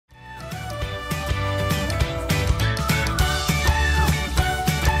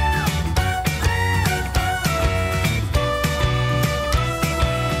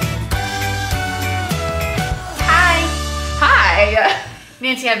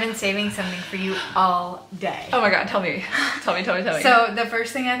Nancy, I've been saving something for you all day. Oh my God, tell me. Tell me. So the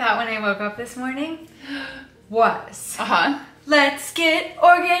first thing I thought when I woke up this morning was, let's get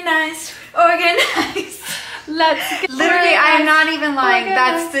organized. Let's get Literally, I'm not even lying.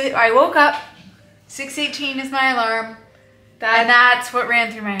 I woke up, 6:18 is my alarm, and that's what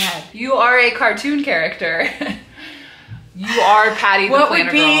ran through my head. You are a cartoon character. You are Patty the What Planner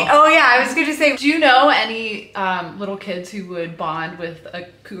would be, Girl. oh yeah, I was going to say. Do you know any little kids who would bond with a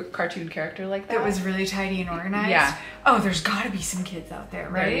cartoon character like that? That was really tidy and organized? Yeah. Oh, there's got to be some kids out there,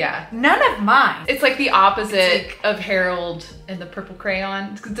 right? Yeah. None of mine. It's like the opposite of Harold and the purple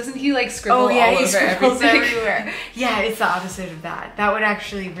crayon. Doesn't he like scribble all over everything? Everywhere. Yeah, it's the opposite of that. That would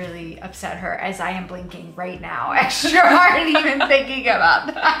actually really upset her, as I am blinking right now extra hard even thinking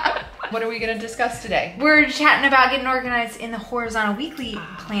about that. What are we going to discuss today? We're chatting about getting organized in the horizontal weekly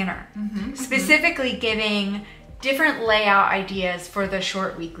planner. Specifically giving different layout ideas for the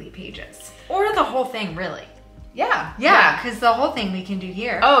short weekly pages. Or the whole thing, really. Yeah. Yeah, because the whole thing we can do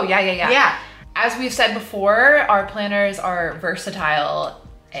here. Oh, yeah. As we've said before, our planners are versatile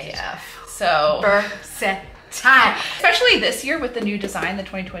AF. So versatile. Especially this year with the new design, the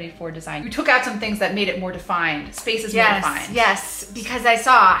 2024 design. We took out some things that made it more defined, spaces more defined. Yes, because I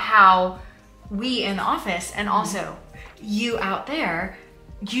saw how we in the office and also you out there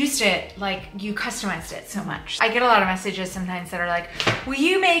used it, like you customized it so much. I get a lot of messages sometimes that are like, will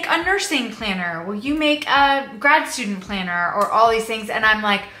you make a nursing planner? Will you make a grad student planner? Or all these things. And I'm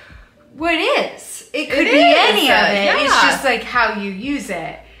like, what is? It could be any of it. Yeah. It's just like how you use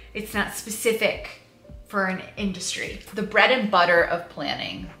it. It's not specific for an industry. The bread and butter of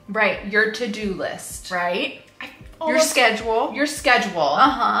planning. Right. Your to-do list. Right. Your schedule. Your schedule.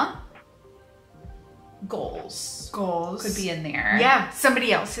 Goals could be in there. Yeah,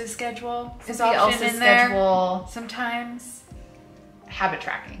 somebody else's schedule is somebody often else's in there. schedule. Sometimes. Habit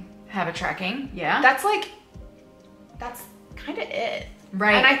tracking. Habit tracking, yeah. That's kind of it.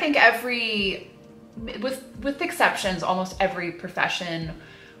 Right. And I think with exceptions, almost every profession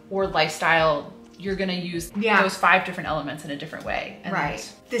or lifestyle, you're gonna use those 5 different elements in a different way. And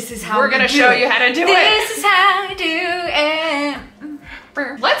right. This is how we're gonna show you how to do it. This is how I do it.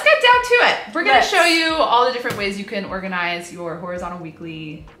 Let's get down to it. We're gonna show you all the different ways you can organize your horizontal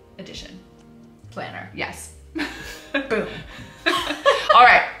weekly edition planner. Yes. Boom. All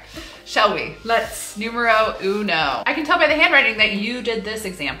right. Shall we? Let's. Numero uno. I can tell by the handwriting that you did this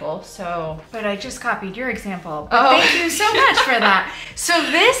example, so. But I just copied your example. But thank you so much for that. So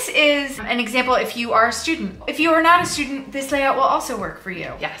this is an example if you are a student. If you are not a student, this layout will also work for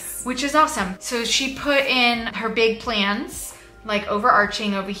you. Yes. Which is awesome. So she put in her big plans, like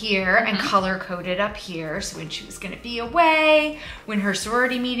overarching over here and color coded up here. So when she was gonna be away, when her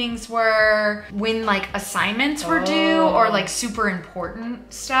sorority meetings were, when like assignments were due or like super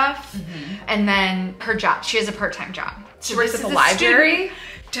important stuff. And then her job, she has a part-time job. She works at the library.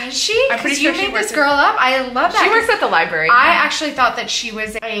 Does she? I'm pretty sure you made this girl up. I love that. She works at the library. I actually thought that she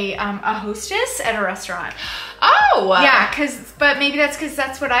was a hostess at a restaurant. Oh! Yeah, but maybe that's because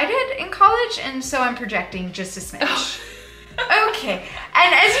that's what I did in college, and so I'm projecting just a smidge. Okay,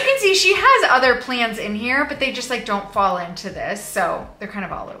 and as you can see, she has other plans in here, but they just like don't fall into this, so they're kind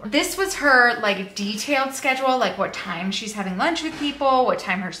of all over. This was her like detailed schedule, like what time she's having lunch with people, what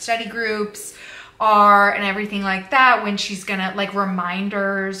time her study groups are, and everything like that. When she's gonna, like,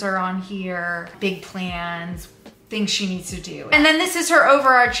 reminders are on here, big plans, things she needs to do. And then this is her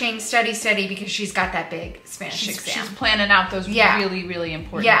overarching study because she's got that big Spanish exam. She's planning out those really, really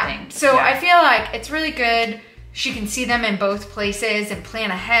important things. So I feel like it's really good. She can see them in both places and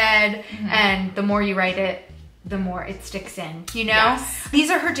plan ahead. And the more you write it, the more it sticks in, you know? Yes. These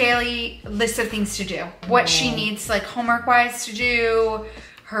are her daily list of things to do. What she needs, like, homework-wise to do,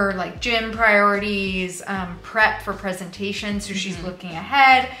 her like gym priorities, prep for presentations, so she's looking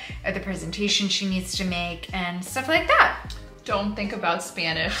ahead at the presentation she needs to make and stuff like that. Don't think about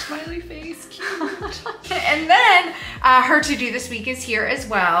Spanish, smiley face, cute. And then her to-do this week is here as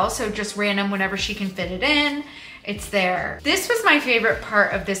well, so just random whenever she can fit it in, it's there. This was my favorite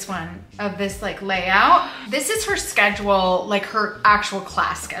part of this one, of this like layout. This is her schedule, like her actual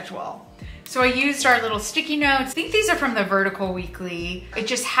class schedule. So I used our little sticky notes. I think these are from the Vertical Weekly. It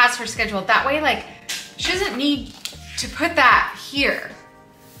just has her schedule. That way, like, she doesn't need to put that here,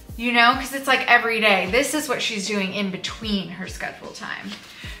 you know? Because it's like every day. This is what she's doing in between her schedule time.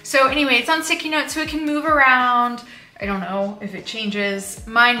 So anyway, it's on sticky notes so it can move around. I don't know if it changes.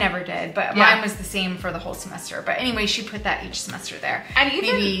 Mine never did, but mine was the same for the whole semester. But anyway, she put that each semester there. And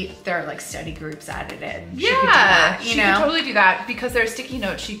even maybe there are like study groups added in. Yeah, she could totally do that because there's sticky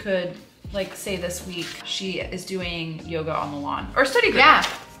notes. She could like say this week she is doing yoga on the lawn or study group. Yeah.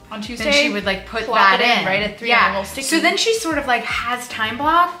 On Tuesday, then she would like put that in right at 3 yeah. little sticky. So then she sort of like has time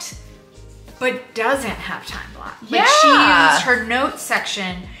blocked, but doesn't have time blocked. Yeah. Like she used her notes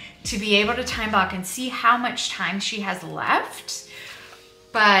section to be able to time block and see how much time she has left,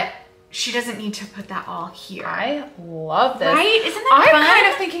 but she doesn't need to put that all here. I love this. Right? Isn't that fun? I'm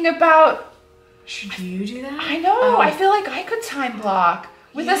kind of thinking about, should you do that? I know, I feel like I could time block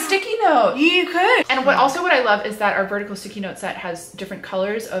with a sticky note. You could. And what I love is that our vertical sticky note set has different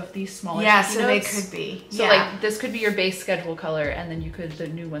colors of these smaller sticky notes. They could be. So like this could be your base schedule color, and then you could, the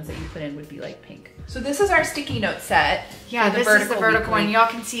new ones that you put in would be like pink. So this is our sticky note set. Yeah, this is the vertical one. Y'all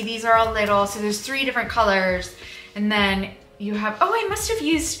can see these are all little. So there's 3 different colors. And then you have,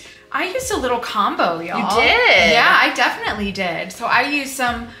 I used a little combo, y'all. You did? Yeah, I definitely did. So I used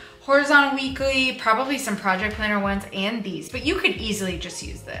some horizontal weekly, probably some project planner ones, and these. But you could easily just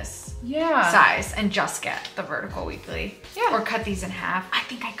use this size and just get the vertical weekly. Yeah. Or cut these in half. I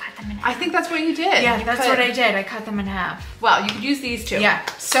think I cut them in half. I think that's what you did. Yeah, that's what I did. I cut them in half. Well, you could use these too. Yeah,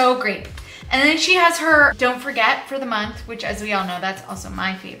 so great. And then she has her Don't Forget for the month, which as we all know, that's also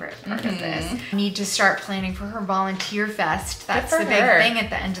my favorite part of this. Need to start planning for her volunteer fest. That's the big thing at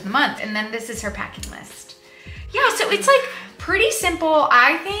the end of the month. And then this is her packing list. Yeah, so it's like pretty simple,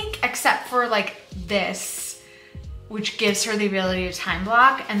 I think, except for like this, which gives her the ability to time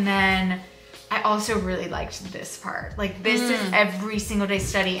block. And then I also really liked this part. Like this is every single day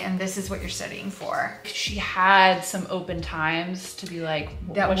study, and this is what you're studying for. She had some open times to be like,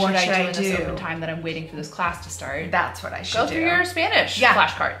 what should I do in this open time that I'm waiting for this class to start? That's what I should do. Go through your Spanish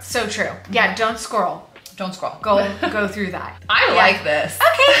flashcards. So true. Yeah, don't scroll. Don't scroll. Go through that. I like this.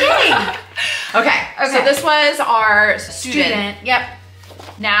 Okay, yay. Okay, so this was our student. Yep.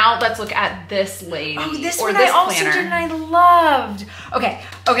 Now let's look at this lady. Oh, this or one this I also planner. did and I loved. Okay,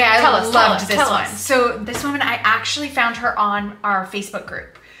 I loved this one. Us. So this woman, I actually found her on our Facebook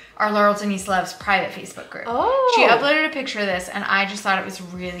group, our Laurel Denise Loves private Facebook group. Oh. She uploaded a picture of this and I just thought it was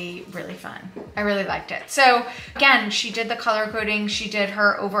really, really fun. I really liked it. So again, she did the color coding. She did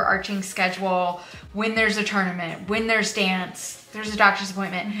her overarching schedule, when there's a tournament, when there's dance, there's a doctor's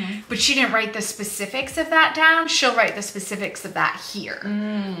appointment, but she didn't write the specifics of that down. She'll write the specifics of that here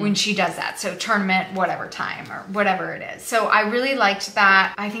when she does that. So tournament, whatever time or whatever it is. So I really liked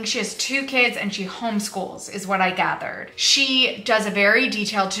that. I think she has 2 kids and she homeschools is what I gathered. She does a very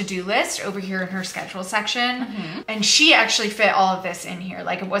detailed to-do list over here in her schedule section. And she actually fit all of this in here.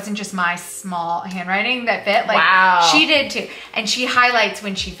 Like it wasn't just my small handwriting that fit. Like she did too. And she highlights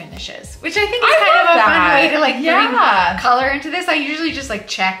when she finishes, which I think is kind of a fun way to like bring color into this. I usually just like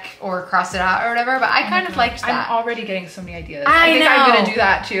check or cross it out or whatever, but I kind of liked that. I'm already getting so many ideas. I think I'm gonna do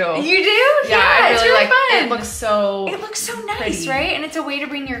that too. You do? Yeah, I really it's really like fun. it. Looks so nice, pretty. right? And it's a way to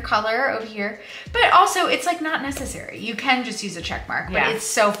bring your color over here, but also it's like not necessary. You can just use a check mark, but it's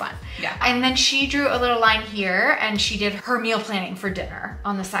so fun. Yeah. And then she drew a little line here and she did her meal planning for dinner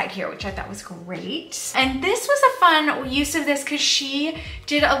on the side here, which I thought was great. And this was a fun use of this because she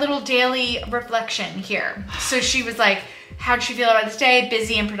did a little daily reflection here. So she was like, how'd she feel about this day?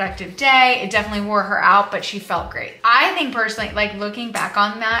 Busy and productive day. It definitely wore her out, but she felt great. I think personally, like looking back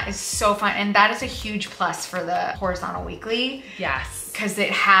on that is so fun. And that is a huge plus for the horizontal weekly. Yes. Because it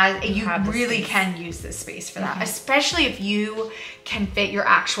has, you really can use this space for that, especially if you can fit your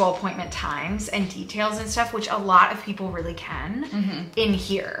actual appointment times and details and stuff, which a lot of people really can in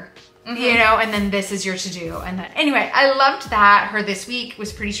here. You know, and then this is your to-do. And then, anyway, I loved that. Her this week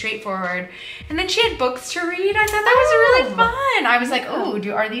was pretty straightforward. And then she had books to read. I thought that was really fun. I was like, oh,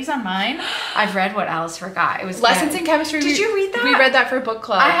 are these on mine? I've read What Alice Forgot. It was Lessons in Chemistry. Did you read that? We read that for book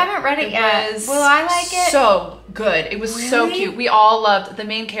club. I haven't read it yet. Will I like it? So good. It was so cute. We all loved the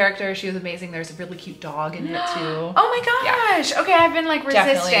main character. She was amazing. There's a really cute dog in it too. Oh my gosh. Yeah. Okay, I've been like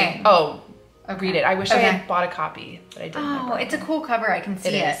resisting. Definitely. Oh, read it. I wish I had bought a copy, but I didn't. Oh, it's a cool cover. I can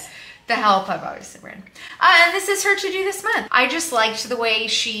see it. The help I've always read. And this is her to do this month. I just liked the way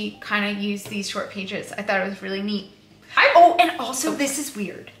she kind of used these short pages. I thought it was really neat. And also this is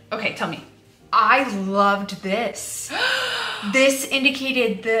weird. Okay, tell me. I loved this. This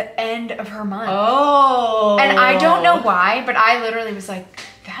indicated the end of her month. Oh. And I don't know why, but I literally was like,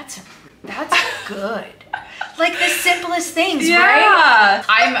 that's good. Like the simplest things, right?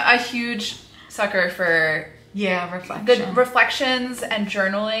 I'm a huge sucker for reflection. The reflections and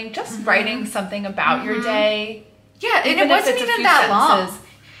journaling, just writing something about your day. Yeah, and it wasn't even that long.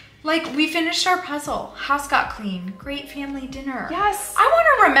 Like, we finished our puzzle. House got clean. Great family dinner. Yes. I want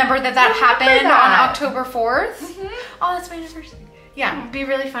to remember that happened on October 4th. Oh, that's my anniversary. Yeah, it'd be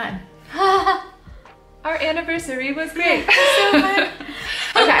really fun. Our anniversary was great. So fun.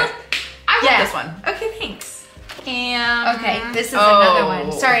 Okay. love this one. Okay, thanks. And okay, this is another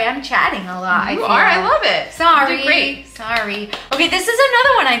one. Sorry, I'm chatting a lot. I love it. Sorry. You did great. Sorry. Okay, this is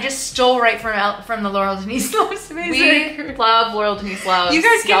another one I just stole right from the Laurel Denise Loves Music. We love Laurel Denise Loves. You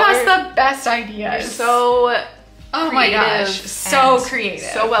guys give us the best ideas. You're so oh my gosh, so creative.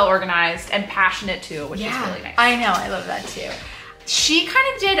 So well organized and passionate too, which is really nice. I know, I love that too. She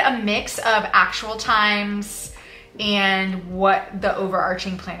kind of did a mix of actual times and what the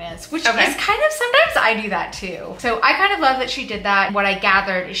overarching plan is, which is kind of, sometimes I do that too. So I kind of love that she did that. What I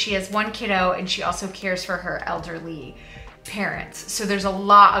gathered is she has one kiddo and she also cares for her elderly parents. So there's a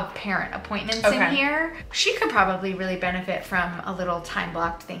lot of parent appointments in here. She could probably really benefit from a little time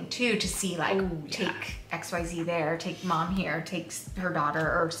blocked thing too, to see like, take XYZ there, take mom here, takes her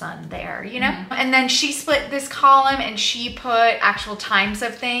daughter or son there, you know? And then she split this column and she put actual times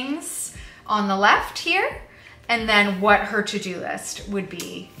of things on the left here, and then what her to-do list would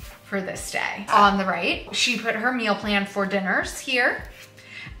be for this day. On the right, she put her meal plan for dinners here.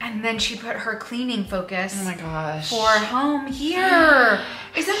 And then she put her cleaning focus for home here.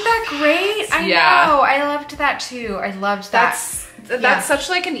 Isn't that great? I know. I loved that too. I loved that. That's such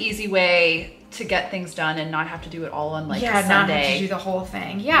like an easy way to get things done and not have to do it all on like a Sunday. Not have to do the whole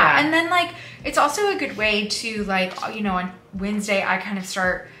thing. And then like, it's also a good way to like, you know, on Wednesday, I kind of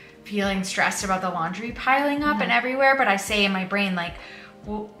start feeling stressed about the laundry piling up and everywhere. But I say in my brain like,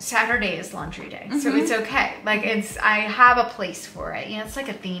 well, Saturday is laundry day, so it's okay. Like I have a place for it. You know, it's like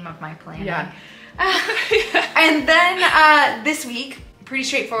a theme of my planning. And then this week, pretty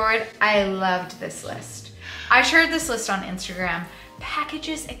straightforward. I loved this list. I shared this list on Instagram.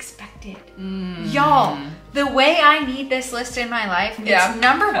 Packages expected. Y'all, the way I need this list in my life, it's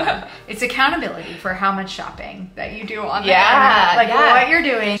number one. It's accountability for how much shopping that you do on the internet. Like what you're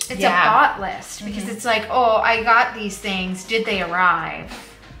doing. It's a bought list because it's like, oh, I got these things. Did they arrive?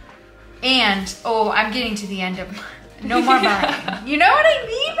 And, oh, I'm getting to the end of no more buying. You know what I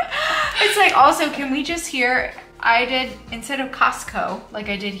mean? It's like, also, can we just hear, I did, instead of Costco, like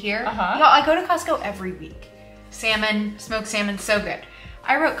I did here, y'all, I go to Costco every week. Salmon, smoked salmon, so good.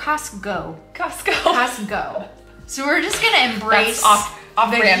 I wrote Costco. Costco. So we're just gonna embrace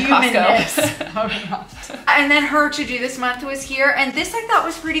off-brand Costco. And then her to-do this month was here, and this I thought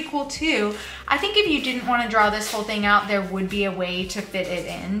was pretty cool too. I think if you didn't want to draw this whole thing out, there would be a way to fit it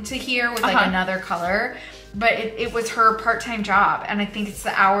into here with like another color. But it was her part-time job, and I think it's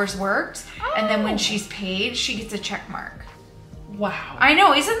the hours worked. And then when she's paid, she gets a check mark. Wow. I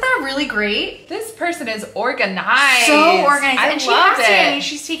know, isn't that really great? This person is organized. So organized. And she has it. I mean,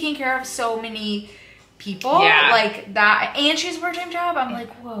 she's taking care of so many people. Like that. And she has a part-time job. I'm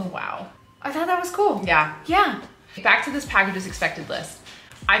like, whoa. Wow. I thought that was cool. Yeah. Yeah. Back to this packages expected list.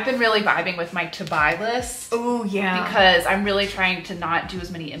 I've been really vibing with my to-buy list. Oh, yeah. Because I'm really trying to not do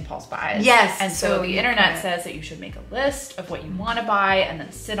as many impulse buys. Yes. And so the internet says that you should make a list of what you want to buy and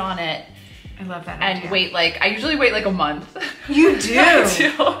then sit on it. I love that and idea. wait like, I usually wait like a month. You do? I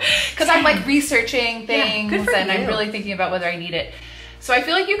do. Because I'm like researching things good for and you. I'm really thinking about whether I need it. So I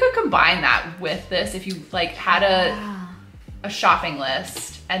feel like you could combine that with this if you like had a shopping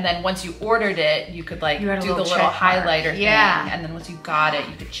list, and then once you ordered it, you could like do the little highlighter thing, and then once you got it,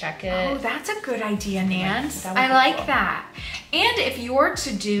 you could check it. Oh, that's a good idea, Nance. I like that. And if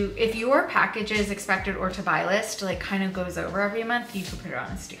your packages expected or to buy list like kind of goes over every month, you could put it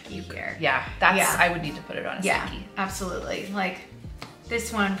on a sticky here. Yeah, I would need to put it on a sticky. Absolutely. Like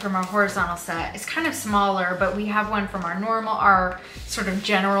this one from our horizontal set is kind of smaller, but we have one from our sort of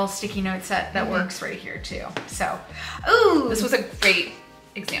general sticky note set that works right here too. So, ooh. This was a great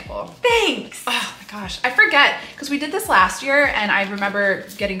example. Thanks. Oh my gosh, I forget because we did this last year and I remember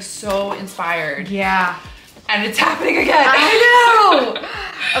getting so inspired. Yeah. And it's happening again. I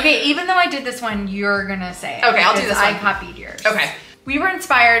know. Okay, even though I did this one, you're gonna say it. Okay, I'll do this one. I copied yours. Okay. We were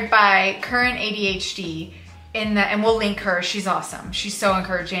inspired by Current ADHD and we'll link her. She's awesome. She's so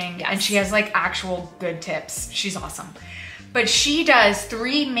encouraging and she has like actual good tips. She's awesome. But she does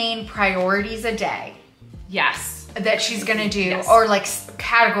 3 main priorities a day. Yes. That she's gonna do or like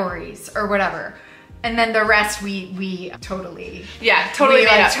categories or whatever. And then the rest we totally made up. Totally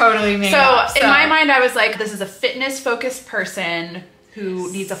made up. So in my mind, I was like, this is a fitness-focused person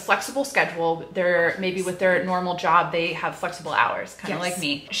who needs a flexible schedule. They're maybe with their normal job, they have flexible hours, kind of like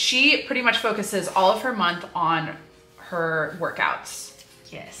me. She pretty much focuses all of her month on her workouts.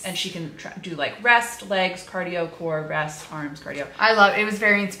 Yes. And she can do like rest, legs, cardio, core, rest, arms, cardio. I love it. It was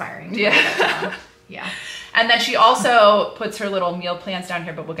very inspiring. Yeah. Yeah. And then she also puts her little meal plans down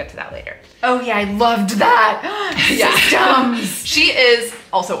here, but we'll get to that later. Oh yeah, I loved that. Systems. She is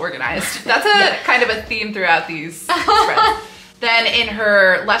also organized. That's a kind of a theme throughout these spreads. Then in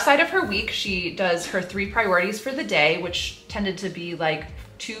her left side of her week, she does her 3 priorities for the day, which tended to be like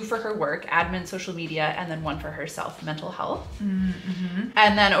 2 for her work, admin, social media, and then 1 for herself, mental health. Mm-hmm.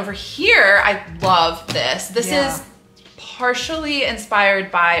 And then over here, I love this. This is partially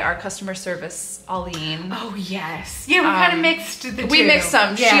inspired by our customer service, Aline. Oh, yes. Yeah, we kind of mixed the two. We mixed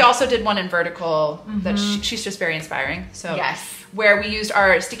some. Yeah. She also did one in vertical that she's just very inspiring. So where we used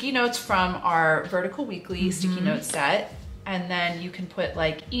our sticky notes from our vertical weekly sticky note set. And then you can put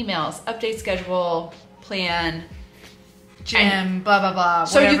like emails, update schedule, plan, gym, blah, blah, blah.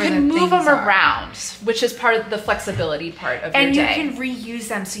 So you can move them around, which is part of the flexibility part of your day. And you can reuse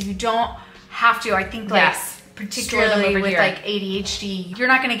them so you don't have to. I think like particularly with like ADHD, you're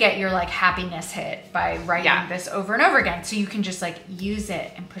not going to get your like happiness hit by writing this over and over again. So you can just like use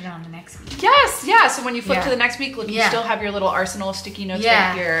it and put it on the next week. Yes, yeah. So when you flip to the next week, look, you still have your little arsenal of sticky notes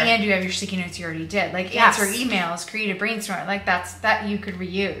right here. And you have your sticky notes you already did. Like answer emails, create a brainstorm. Like that you could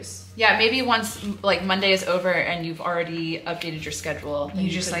reuse. Yeah, maybe once like Monday is over and you've already updated your schedule.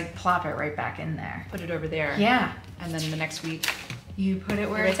 You just like plop it right back in there. Put it over there. Yeah. And then the next week, you put it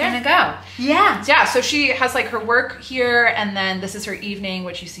where it's gonna go. Yeah. Yeah, so she has like her work here, and then this is her evening,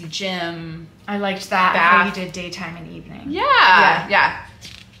 which you see gym. I liked that, how you did daytime and evening. Yeah.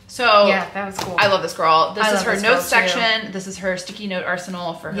 So yeah, that was cool. I love this girl. This is her notes section. This is her sticky note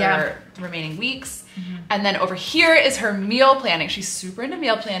arsenal for her remaining weeks. And then over here is her meal planning. She's super into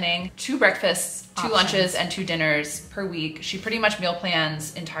meal planning. 2 breakfasts, 2 lunches, and 2 dinners per week. She pretty much meal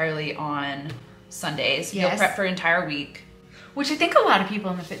plans entirely on Sundays. Meal prep for an entire week. Which I think a lot of people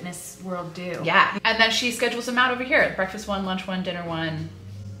in the fitness world do. Yeah. And then she schedules them out over here. Breakfast 1, lunch 1, dinner 1.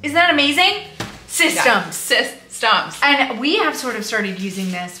 Isn't that amazing? Systems. Yeah. Systems. And we have sort of started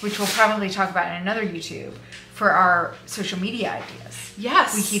using this, which we'll probably talk about in another YouTube, for our social media ideas.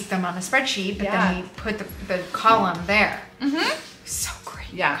 Yes. We keep them on a spreadsheet, but then we put the column there. So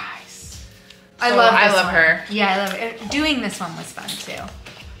great, guys. I love her. Yeah, I love it. Doing this one was fun too.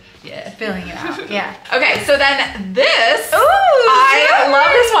 Yeah. Filling it out. Yeah. Okay, so then this. I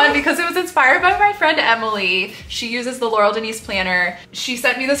love this one because it was inspired by my friend Emily. She uses the Laurel Denise planner. She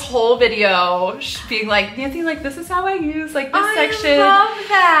sent me this whole video being like, Nancy, like this is how I use like this section. I love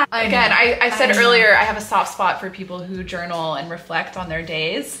that. Again, I said earlier, I have a soft spot for people who journal and reflect on their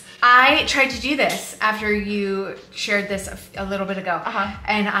days. I tried to do this after you shared this a little bit ago,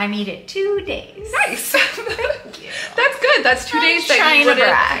 and I made it 2 days. Nice. Thank you. That's good. That's 2 days that you wouldn't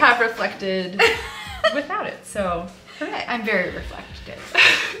have reflected without it. So I'm very reflective.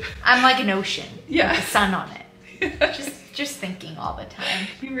 I'm like an ocean with the sun on it. Just thinking all the time.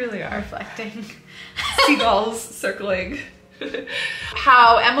 You really are. Reflecting. Seagulls circling.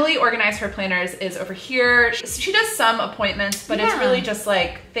 How Emily organized her planners is over here. She does some appointments, but it's really just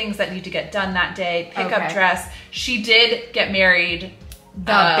like things that need to get done that day. Pick up dress. She did get married.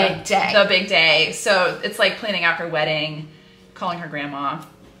 The big day. So it's like planning out her wedding, calling her grandma,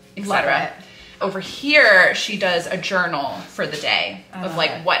 etc. Over here, she does a journal for the day of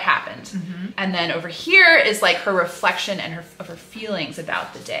like what happened. And then over here is like her reflection and of her feelings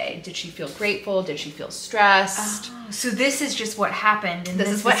about the day. Did she feel grateful? Did she feel stressed? Oh, so this is just what happened. And this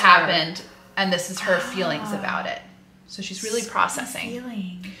is what happened. And this is her feelings about it. So she's really processing.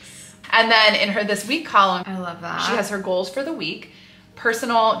 Feelings. And then in her this week column, I love that. She has her goals for the week.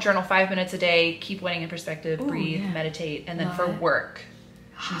 Personal, journal 5 minutes a day, keep wedding in perspective, breathe, meditate. And then for work,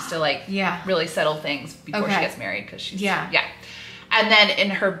 she needs to like really settle things before she gets married because she's And then in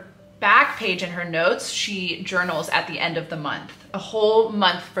her back page in her notes, she journals at the end of the month, a whole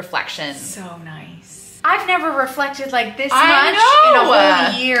month reflection. So nice. I've never reflected like this much in a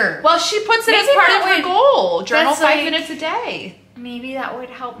whole year. Well, she puts it as part of her goal. Journal 5 minutes a day. Maybe that would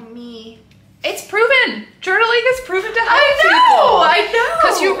help me. It's proven. Journaling is proven to help people. I know.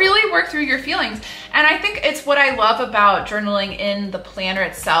 Because you really work through your feelings. And I think it's what I love about journaling in the planner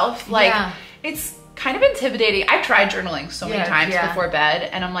itself. Like, it's kind of intimidating. I've tried journaling so many times before bed.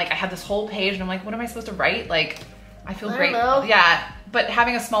 And I'm like, I have this whole page and I'm like, what am I supposed to write? Like, I feel great. Yeah. But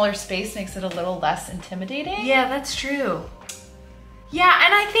having a smaller space makes it a little less intimidating. Yeah, that's true. Yeah,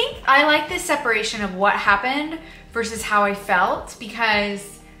 and I think I like this separation of what happened versus how I felt,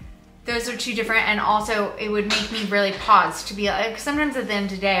 because those are 2 different, and also it would make me really pause to be like, sometimes at the end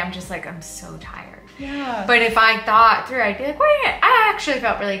of the day, I'm just like, I'm so tired. Yeah. But if I thought through, I'd be like, wait, I actually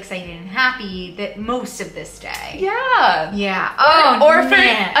felt really excited and happy that most of this day. Yeah. Yeah. Oh, or for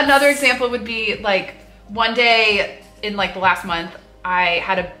another example would be like one day in like the last month, I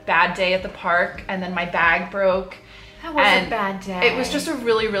had a bad day at the park and then my bag broke. That was a bad day. It was just a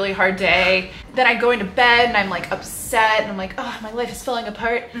really, really hard day. Then I go into bed and I'm like upset and I'm like, oh, my life is falling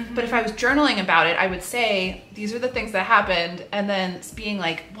apart. But if I was journaling about it, I would say, these are the things that happened. And then being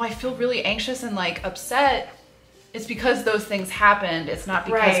like, well, I feel really anxious and like upset. It's because those things happened. It's not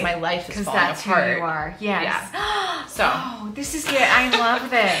because my life is falling apart. Because that's who you are. Yes. Yeah. So. Oh, this is good. I love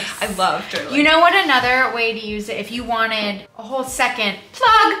this. I love journaling. You know what another way to use it? If you wanted a whole second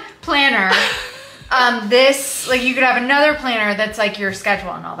plug planner, this, like you could have another planner that's like your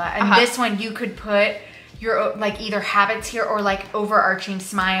schedule and all that. And this one you could put your like either habits here or like overarching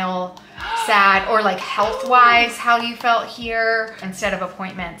smile, sad, or like health-wise, how you felt here instead of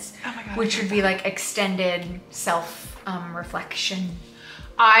appointments, which would be like extended self-reflection.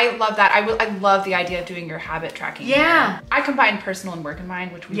 I love that. I love the idea of doing your habit tracking. Yeah. Here. I combine personal and work in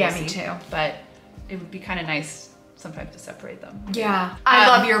mind, which we will see, me too. But it would be kind of nice sometimes to separate them. Yeah. I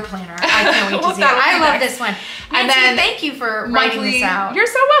love your planner. I can't wait to see it. I love this one. And then thank you for writing this out. You're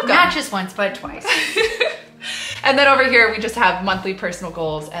so welcome. Not just once, but twice. And then over here, we just have monthly personal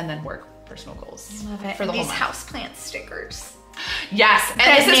goals and then work personal goals. I love it. For the these whole houseplant stickers. Yes. And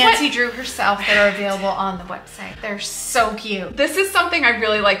that Nancy drew herself that are available on the website. They're so cute. This is something I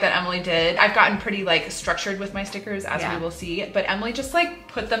really like that Emily did. I've gotten pretty like structured with my stickers as we will see, but Emily just like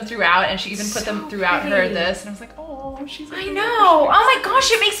put them throughout and she even put them throughout her this. And I was like, oh, she's like, I know. Oh my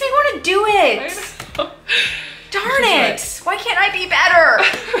gosh, it makes me want to do it. Darn it. Why can't I be better?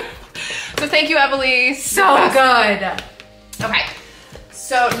 So thank you, Emily. So good. Okay.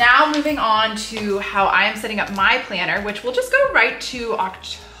 So now moving on to how I am setting up my planner, which we'll just go right to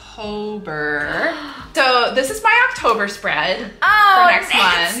October. So this is my October spread for next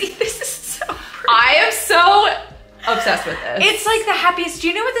month. This is so pretty. I am so obsessed with this. It's like the happiest. Do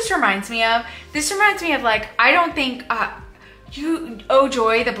you know what this reminds me of? This reminds me of like, I don't think,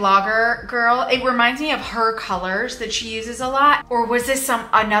 Joy, the blogger girl, it reminds me of her colors that she uses a lot. Or was this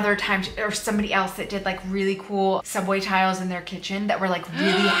another time, or somebody else that did like really cool subway tiles in their kitchen that were like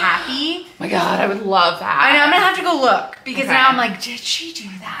really happy? Oh my God, I would love that. I know, I'm gonna have to go look because now I'm like, did she do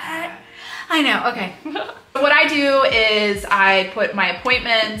that? I know, okay. What I do is I put my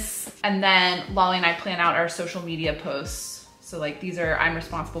appointments and then Lolly and I plan out our social media posts. So like these are, I'm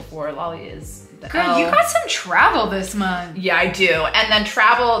responsible for, Lolly is the Girl, L. you got some travel this month. Yeah, I do. And then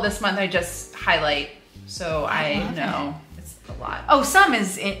travel this month I just highlight so I know it's a lot. Oh, some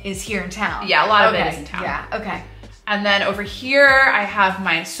is here in town. Yeah, a lot of it is in town. Yeah, okay. And then over here I have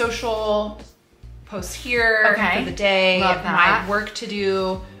my social posts here for the day, my work to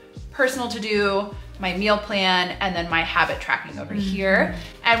do, personal to do, my meal plan, and then my habit tracking over here.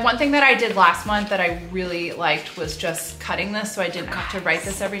 And one thing that I did last month that I really liked was just cutting this so I didn't have to write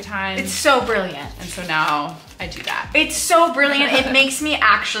this every time. It's so brilliant. And so now I do that. It's so brilliant. It makes me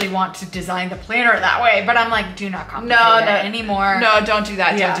actually want to design the planner that way, but I'm like, do not complicate it anymore. No, don't do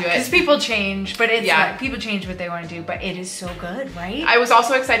that. Don't do it. Because people change, but it's like, people change what they want to do, but it is so good, right? I was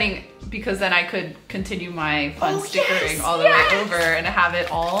also exciting because then I could continue my fun stickering all the way over and have it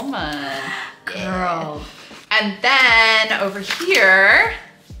all month. Girl. And then over here,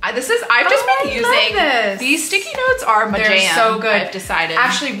 I've just been using these sticky notes are my jam. They're so good. I've decided.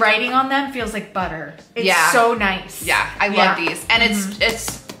 Actually, writing on them feels like butter. It's so nice. Yeah, I love these. And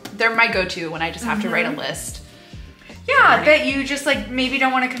they're my go-to when I just have to write a list. Yeah, that you just like maybe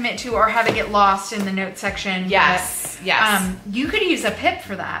don't want to commit to or have it get lost in the note section. Yes, yes. You could use a pip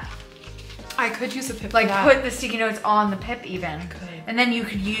for that. I could use a pip like for that. put the sticky notes on the pip even. And then you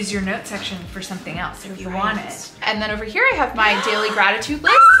could use your note section for something else if you wanted. And then over here I have my daily gratitude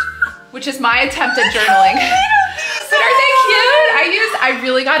list, which is my attempt at journaling. But are they cute? I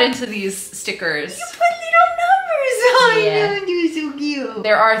really got into these stickers. You put little numbers on them. You're so cute.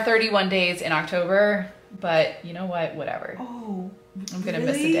 There are 31 days in October, but you know what? Whatever. Oh, I'm gonna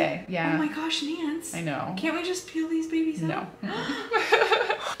miss a day. Yeah. Oh my gosh, Nance. I know. Can't we just peel these babies out? No.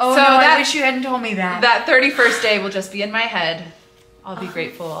 Oh so no, I wish you hadn't told me that. That 31st day will just be in my head. I'll be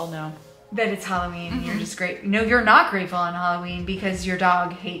grateful, I'll know. That it's Halloween and you're just great. No, you're not grateful on Halloween because your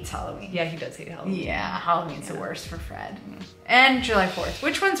dog hates Halloween. Yeah, he does hate Halloween. Yeah, Halloween's the worst for Fred. And July 4th.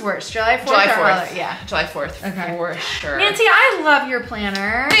 Which one's worse? July 4th July 4th. or Halloween? Yeah. July 4th, for sure. Nancy, I love your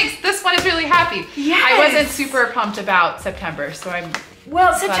planner. Thanks, this one is really happy. Yes. I wasn't super pumped about September, so I'm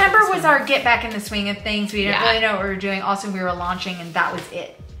Well, September was our get back in the swing of things. We didn't really know what we were doing. Also, we were launching and that was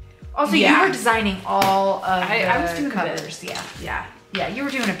it. Also, you were designing all of I was doing covers. Yeah, you were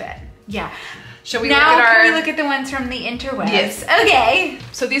doing a bit. Yeah. Shall we now, look at our... can we look at the ones from the interwebs? Yes. Okay.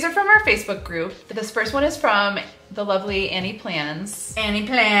 So these are from our Facebook group. This first one is from the lovely Annie Plans. Annie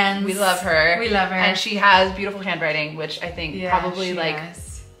Plans. We love her. We love her. And she has beautiful handwriting, which I think probably like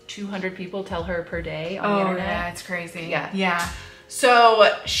 200 people tell her per day on the Oh internet. yeah, it's crazy. Yeah. Yeah.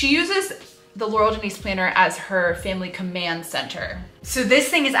 So she uses the Laurel Denise planner as her family command center. So this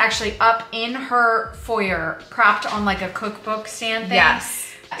thing is actually up in her foyer, propped on like a cookbook stand thing. Yes.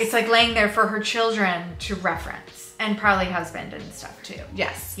 It's like laying there for her children to reference, and probably husband and stuff too.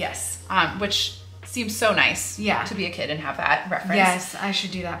 Yes. Yes. Which seems so nice. Yeah. To be a kid and have that reference. Yes, I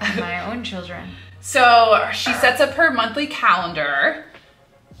should do that for my own children. So she sets up her monthly calendar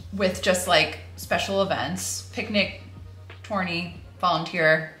with just like special events, picnic, tourney,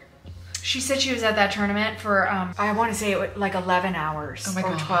 volunteer. She said she was at that tournament for, I want to say it was like 11 hours Oh my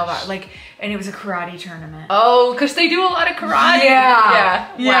or gosh. 12 hours. Like, and it was a karate tournament. Oh, because they do a lot of karate.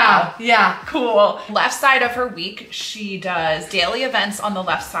 Yeah. Yeah. Wow. Yeah. Cool. Left side of her week, she does daily events on the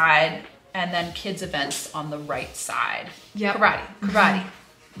left side and then kids events on the right side. Yep. Karate.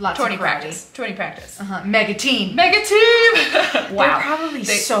 Lots Tourney of karate. practice. Tourney practice. Mega team. Mega team. Wow. They're probably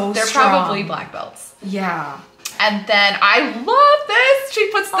so They're strong. probably black belts. Yeah. And then I love this. She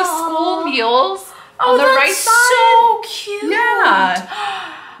puts the school meals on the right side. so cute.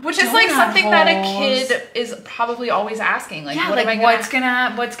 Yeah. Which is like Donut something that a holes. kid is probably always asking. Like, Yeah, what like am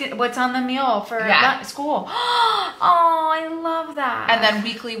I what's on the meal for Yeah. school? Oh, I love that. And then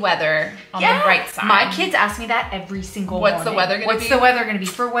weekly weather on the right side. My kids ask me that every single What's the morning. weather gonna What's be? the weather going to be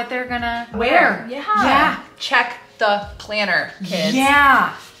for what they're going to wear? Yeah. Yeah. Check the planner, kids.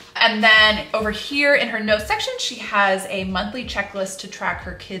 Yeah. And then over here in her notes section, she has a monthly checklist to track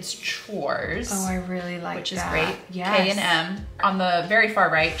her kids' chores. Oh, I really like which is that. great. Yes. K&M. On the very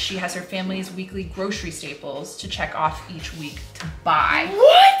far right, she has her family's weekly grocery staples to check off each week to buy.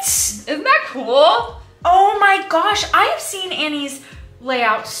 What? Isn't that cool? Oh my gosh, I've seen Annie's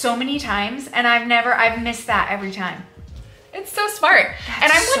layout so many times and I've missed that every time. It's so smart. That's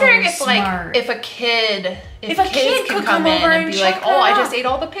and I'm wondering so if like smart. if a kid kid can could come in over and and be like, check oh, I it just out. ate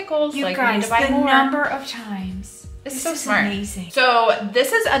all the pickles. You like we need guys, to buy the more. number of times. It's This so is smart. amazing. So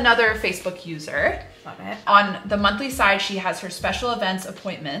this is another Facebook user. Love it. On the monthly side, she has her special events,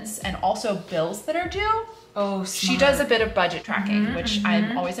 appointments, and also bills that are due. Oh, She does a bit of budget tracking, which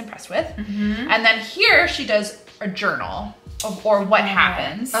I'm always impressed with. And then here she does a journal or what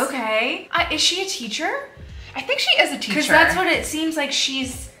happens. Okay. Is she a teacher? I think she is a teacher. Because that's what it seems like.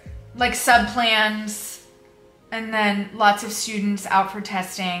 She's like sub-plans and then lots of students out for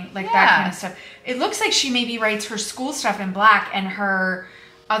testing, like that Yeah. kind of stuff. It looks like she maybe writes her school stuff in black and her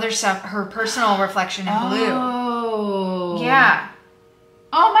other stuff, her personal reflection in blue. Oh. Yeah.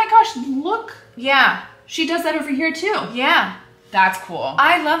 Oh my gosh, look. Yeah. She does that over here too. Yeah. That's cool.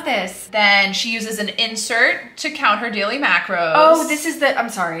 I love this. Then she uses an insert to count her daily macros. Oh, this is the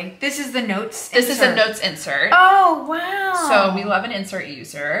notes. This is a insert. notes insert. Oh, wow. So we love an insert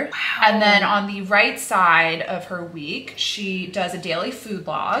user. Wow. And then on the right side of her week, she does a daily food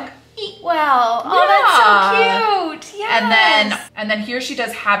log. Eat well. Oh, that's so cute. Yes. And then here she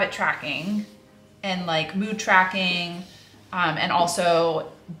does habit tracking and like mood tracking, and also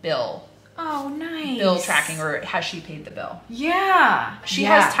bill Oh, nice. bill tracking, or has she paid the bill? Yeah. She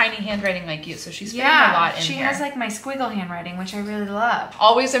Yeah. has tiny handwriting like you, so she's putting a lot in she here. has like my squiggle handwriting, which I really love.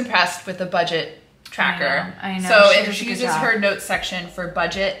 Always impressed with the budget tracker. I know. So She if does a she good uses job. her notes section for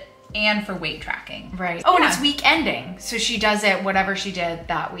budget and for weight tracking. Right. Oh, and Yeah. it's week ending, so she does it whatever she did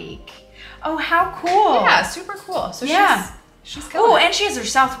that week. Oh, how cool. Yeah, super cool. So Yeah. she's Oh, killing it. and she has her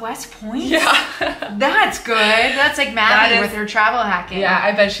Southwest points. Yeah. That's good. That's like Maddie That is- with her travel hacking. Yeah,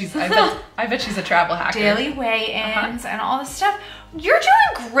 I bet she's a travel hacker. Daily weigh-ins and all this stuff. You're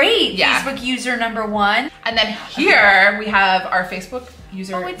doing great, Yeah. Facebook user number 1. And then here we have our Facebook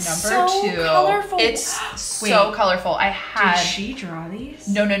user Oh, it's number so 2. colorful. It's Wait, so colorful. I had Did she draw these?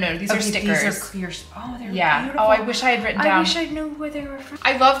 no. These are Okay, stickers. These are clear. Oh, they're Yeah. beautiful. Oh, I wish I had written down. I wish I knew where they were from.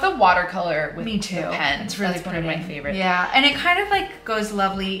 I love the watercolor with Me too. the pen. It's really That's pretty. one of my favorites. Yeah, and it kind of like goes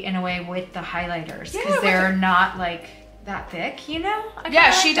lovely in a way with the highlighters Yeah, because with they're not like that thick, you know? I kinda Yeah,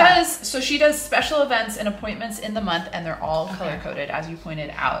 like she that. does. So she does special events and appointments in the month, and they're all color coded, as you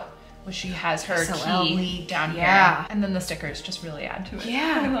pointed out. Well, she has her SOL key week, down yeah. here, and then the stickers just really add to it. I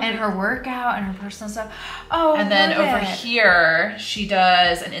Yeah, love and it. her workout and her personal stuff. Oh, And then love over it. here, she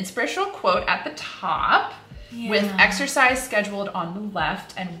does an inspirational quote at the top with Yeah. exercise scheduled on the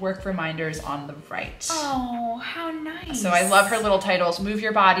left and work reminders on the right. Oh, how nice. So I love her little titles: Move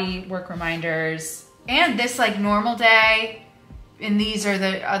Your Body, Work Reminders. And this like normal day, and these are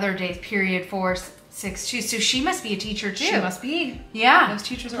the other days, period 4, 6, 2. So she must be a teacher too. She must be. Yeah. Those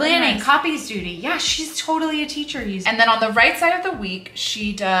teachers are planning, organized. copies duty. Yeah, she's totally a teacher user. And then on the right side of the week,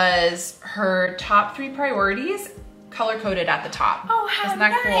 she does her top 3 priorities color coded at the top. Oh, how Isn't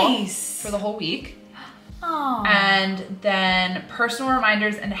that nice. cool? For the whole week. Oh, Oh. And then personal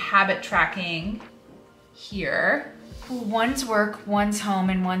reminders and habit tracking here. One's work, one's home,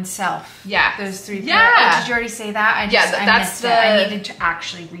 and one's self. Yeah. Those three. Yeah. Oh, did you already say that? I missed it. I needed to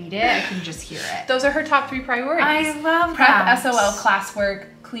actually read it. I can just hear it. Those are her top 3 priorities. I love Prep, that. SOL, classwork,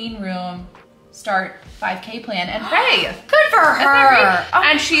 clean room, start 5K plan, and pray. Good for her. Oh.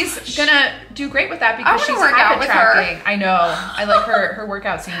 And she's gonna do great with that because she's work out habit with tracking. her. I know. I like her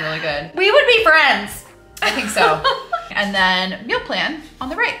workouts seem really good. We would be friends. I think so. And then meal plan on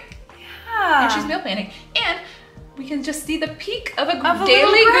the right. Yeah. And she's meal planning. And we can just see the peak of a Of a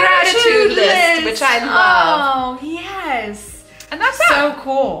daily little gratitude list, which I love. Oh, yes. And that's So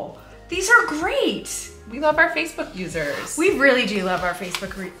cool. These are great. We love our Facebook users. We really do love our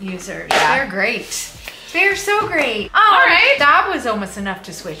Facebook users. Yeah. They're great. They're so great. All right. That was almost enough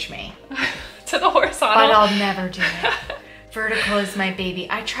to switch me. to the horizontal. But I'll never do it. Vertical is my baby.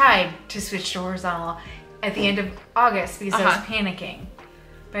 I tried to switch to horizontal at the end of August because I was panicking.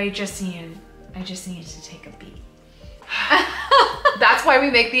 But I just needed to take a beat. That's why we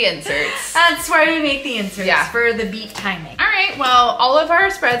make the inserts. That's why we make the inserts for the beat timing. All right, well, all of our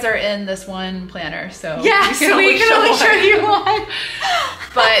spreads are in this one planner, so we can only show you one.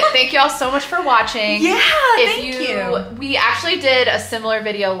 But thank you all so much for watching. Yeah, thank you. We actually did a similar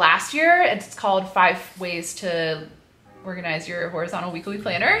video last year. It's called 5 Ways to Organize Your Horizontal Weekly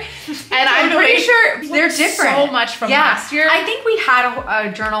Planner. And I'm pretty sure they're different so much from last year. I think we had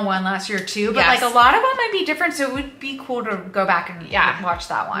a journal one last year too, but like a lot of them might be different, so it would be cool to go back and watch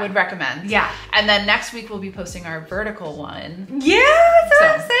that one. Would recommend. Yeah. And then next week we'll be posting our vertical one. Yeah, that's what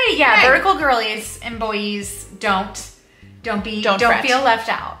I'm saying. Yeah, vertical girlies and boys, don't feel left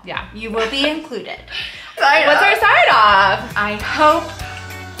out. Yeah. You will be included. What's our sign off? I hope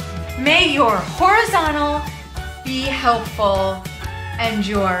may your horizontal be helpful and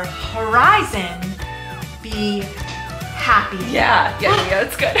your horizon be happy. Yeah,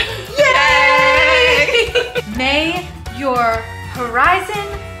 it's good. Yay! May your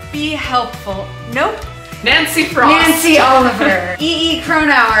horizon be helpful. Nope. Nancy Frost. Nancy Oliver. E.E.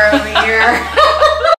 Cronauer over here.